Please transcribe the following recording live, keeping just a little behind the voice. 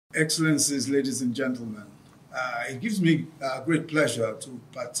Excellencies, ladies and gentlemen, it gives me great pleasure to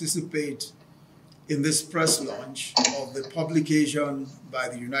participate in this press launch of the publication by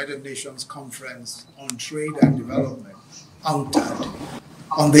the United Nations Conference on Trade and Development, UNCTAD,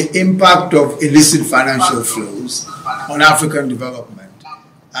 on the impact of illicit financial flows on African development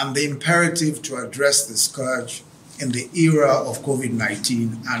and the imperative to address the scourge in the era of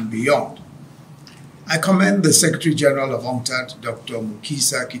COVID-19 and beyond. I commend the Secretary General of UNCTAD, Dr.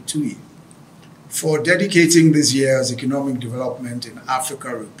 Mukisa Kituyi, for dedicating this year's Economic Development in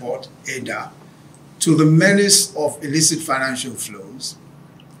Africa report, EDA, to the menace of illicit financial flows,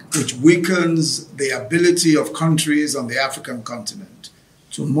 which weakens the ability of countries on the African continent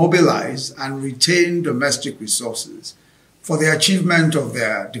to mobilize and retain domestic resources for the achievement of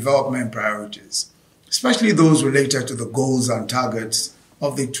their development priorities, especially those related to the goals and targets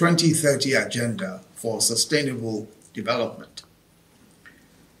of the 2030 Agenda for Sustainable Development.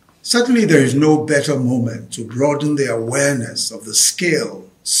 Certainly, there is no better moment to broaden the awareness of the scale,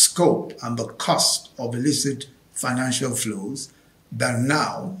 scope, and the cost of illicit financial flows than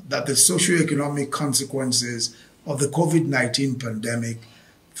now that the socioeconomic consequences of the COVID-19 pandemic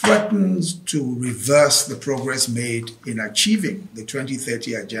threatens to reverse the progress made in achieving the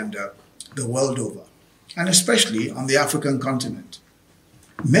 2030 Agenda the world over, and especially on the African continent.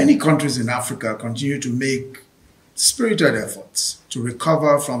 Many countries in Africa continue to make spirited efforts to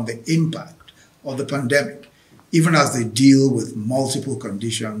recover from the impact of the pandemic, even as they deal with multiple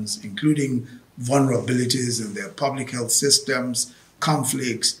conditions, including vulnerabilities in their public health systems,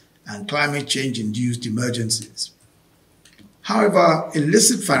 conflicts, and climate change-induced emergencies. However,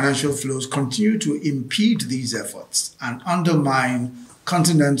 illicit financial flows continue to impede these efforts and undermine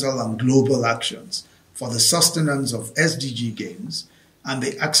continental and global actions for the sustenance of SDG gains and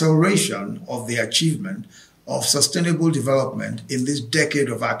the acceleration of the achievement of sustainable development in this decade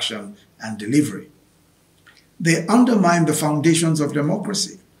of action and delivery. They undermine the foundations of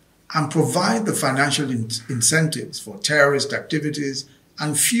democracy and provide the financial incentives for terrorist activities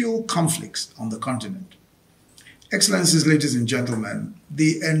and fuel conflicts on the continent. Excellencies, ladies and gentlemen,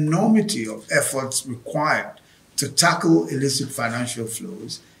 the enormity of efforts required to tackle illicit financial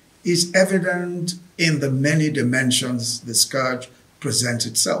flows is evident in the many dimensions the scourge presents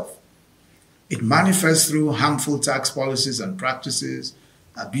itself. It manifests through harmful tax policies and practices,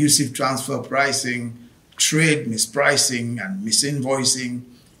 abusive transfer pricing, trade mispricing and misinvoicing,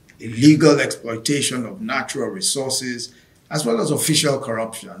 illegal exploitation of natural resources, as well as official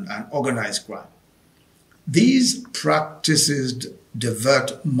corruption and organized crime. These practices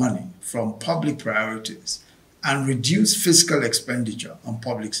divert money from public priorities and reduce fiscal expenditure on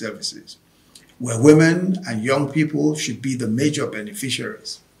public services, where women and young people should be the major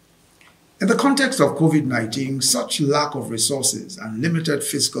beneficiaries. In the context of COVID-19, such lack of resources and limited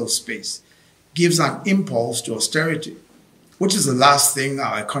fiscal space gives an impulse to austerity, which is the last thing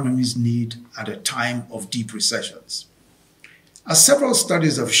our economies need at a time of deep recessions. As several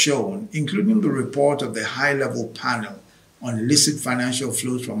studies have shown, including the report of the high-level panel on illicit financial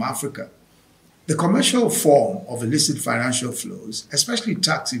flows from Africa, the commercial form of illicit financial flows, especially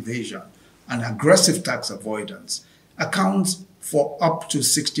tax evasion and aggressive tax avoidance, accounts for up to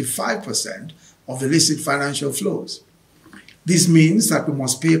 65% of illicit financial flows. This means that we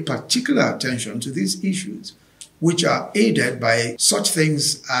must pay particular attention to these issues, which are aided by such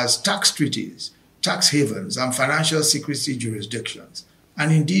things as tax treaties, tax havens, and financial secrecy jurisdictions,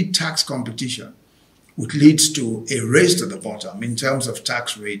 and indeed tax competition, which leads to a race to the bottom in terms of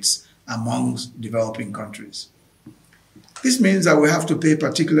tax rates amongst developing countries. This means that we have to pay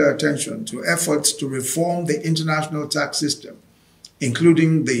particular attention to efforts to reform the international tax system,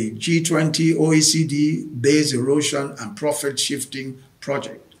 including the G20 OECD Base Erosion and Profit Shifting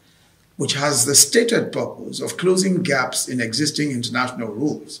Project, which has the stated purpose of closing gaps in existing international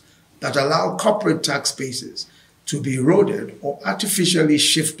rules that allow corporate tax bases to be eroded or artificially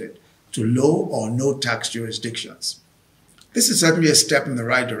shifted to low or no tax jurisdictions. This is certainly a step in the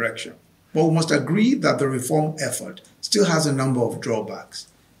right direction, but we must agree that the reform effort still has a number of drawbacks.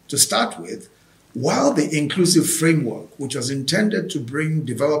 To start with, while the inclusive framework, which was intended to bring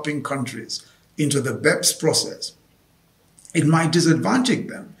developing countries into the BEPS process, it might disadvantage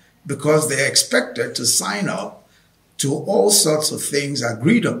them because they are expected to sign up to all sorts of things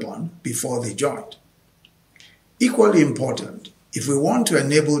agreed upon before they joined. Equally important, if we want to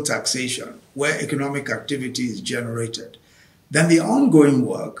enable taxation where economic activity is generated, then the ongoing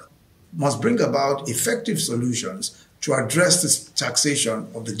work must bring about effective solutions to address the taxation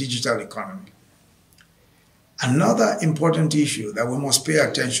of the digital economy. Another important issue that we must pay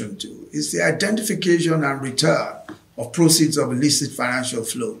attention to is the identification and return of proceeds of illicit financial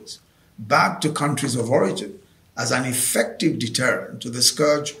flows back to countries of origin as an effective deterrent to the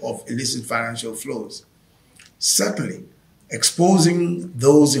scourge of illicit financial flows. Certainly, exposing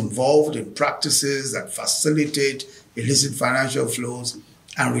those involved in practices that facilitate illicit financial flows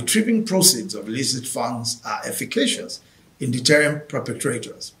and retrieving proceeds of illicit funds are efficacious in deterring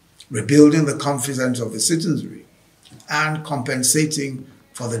perpetrators, rebuilding the confidence of the citizenry, and compensating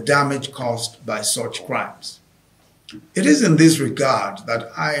for the damage caused by such crimes. It is in this regard that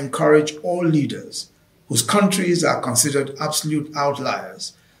I encourage all leaders whose countries are considered absolute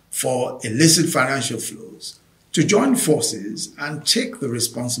outliers for illicit financial flows to join forces and take the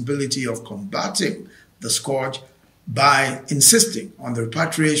responsibility of combating the scourge by insisting on the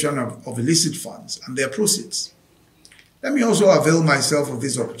repatriation of illicit funds and their proceeds. Let me also avail myself of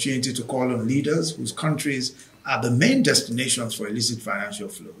this opportunity to call on leaders whose countries are the main destinations for illicit financial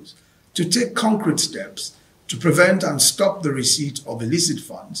flows to take concrete steps to prevent and stop the receipt of illicit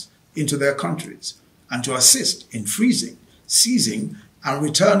funds into their countries and to assist in freezing, seizing, and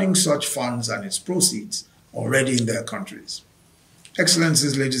returning such funds and its proceeds already in their countries.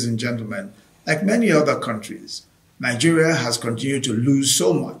 Excellencies, ladies and gentlemen, like many other countries, Nigeria has continued to lose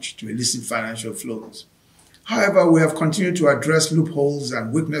so much to illicit financial flows. However, we have continued to address loopholes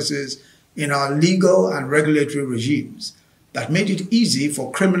and weaknesses in our legal and regulatory regimes that made it easy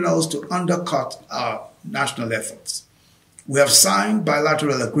for criminals to undercut our national efforts. We have signed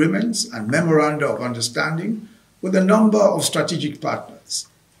bilateral agreements and memoranda of understanding with a number of strategic partners,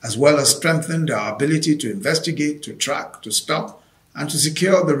 as well as strengthened our ability to investigate, to track, to stop, and to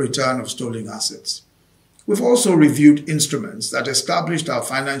secure the return of stolen assets. We've also reviewed instruments that established our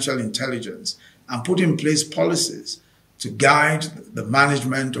financial intelligence and put in place policies to guide the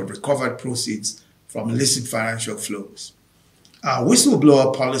management of recovered proceeds from illicit financial flows. Our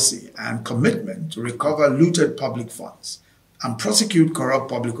whistleblower policy and commitment to recover looted public funds and prosecute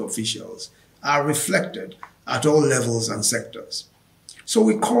corrupt public officials are reflected at all levels and sectors. So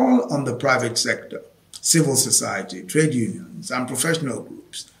we call on the private sector, civil society, trade unions, and professional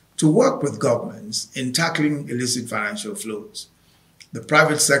groups to work with governments in tackling illicit financial flows. The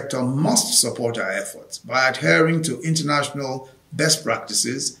private sector must support our efforts by adhering to international best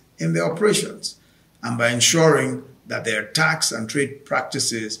practices in their operations and by ensuring that their tax and trade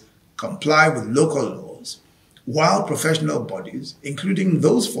practices comply with local laws, while professional bodies, including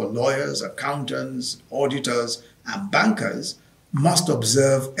those for lawyers, accountants, auditors, and bankers, must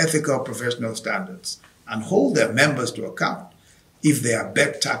observe ethical professional standards and hold their members to account if they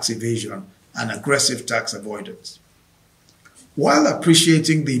abet tax evasion and aggressive tax avoidance. While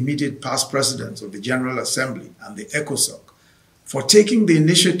appreciating the immediate past presidents of the General Assembly and the ECOSOC for taking the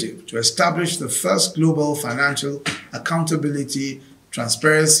initiative to establish the first global financial accountability,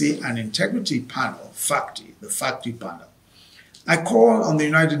 transparency, and integrity panel, FACTI, the FACTI panel, I call on the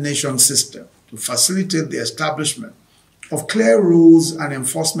United Nations system to facilitate the establishment of clear rules and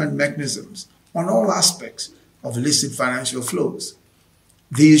enforcement mechanisms on all aspects of illicit financial flows.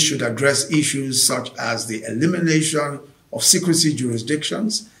 These should address issues such as the elimination of secrecy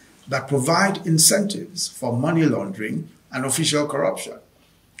jurisdictions that provide incentives for money laundering and official corruption,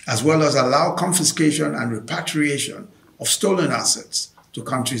 as well as allow confiscation and repatriation of stolen assets to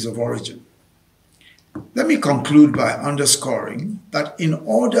countries of origin. Let me conclude by underscoring that in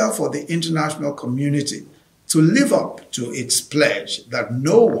order for the international community to live up to its pledge that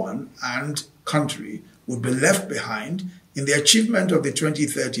no one and country would be left behind in the achievement of the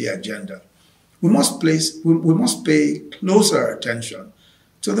 2030 agenda, we must pay closer attention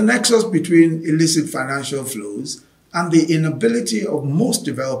to the nexus between illicit financial flows and the inability of most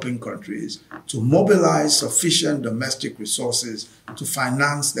developing countries to mobilize sufficient domestic resources to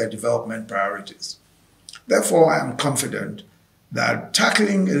finance their development priorities. Therefore, I am confident that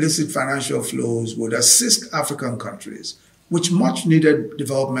tackling illicit financial flows would assist African countries with much needed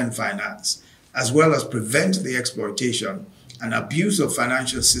development finance, as well as prevent the exploitation and abuse of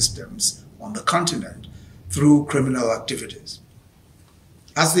financial systems on the continent through criminal activities.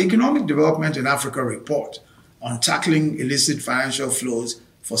 As the Economic Development in Africa report on tackling illicit financial flows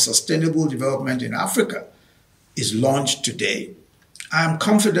for sustainable development in Africa is launched today, I am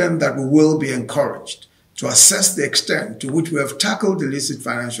confident that we will be encouraged to assess the extent to which we have tackled illicit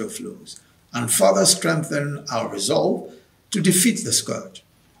financial flows and further strengthen our resolve to defeat the scourge.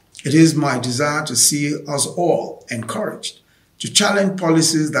 It is my desire to see us all encouraged to challenge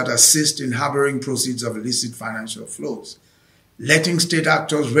policies that assist in harboring proceeds of illicit financial flows, letting state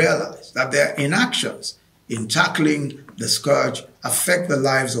actors realize that their inactions in tackling the scourge affect the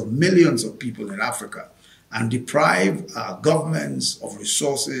lives of millions of people in Africa and deprive our governments of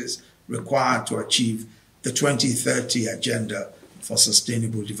resources required to achieve the 2030 Agenda for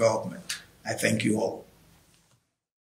Sustainable Development. I thank you all.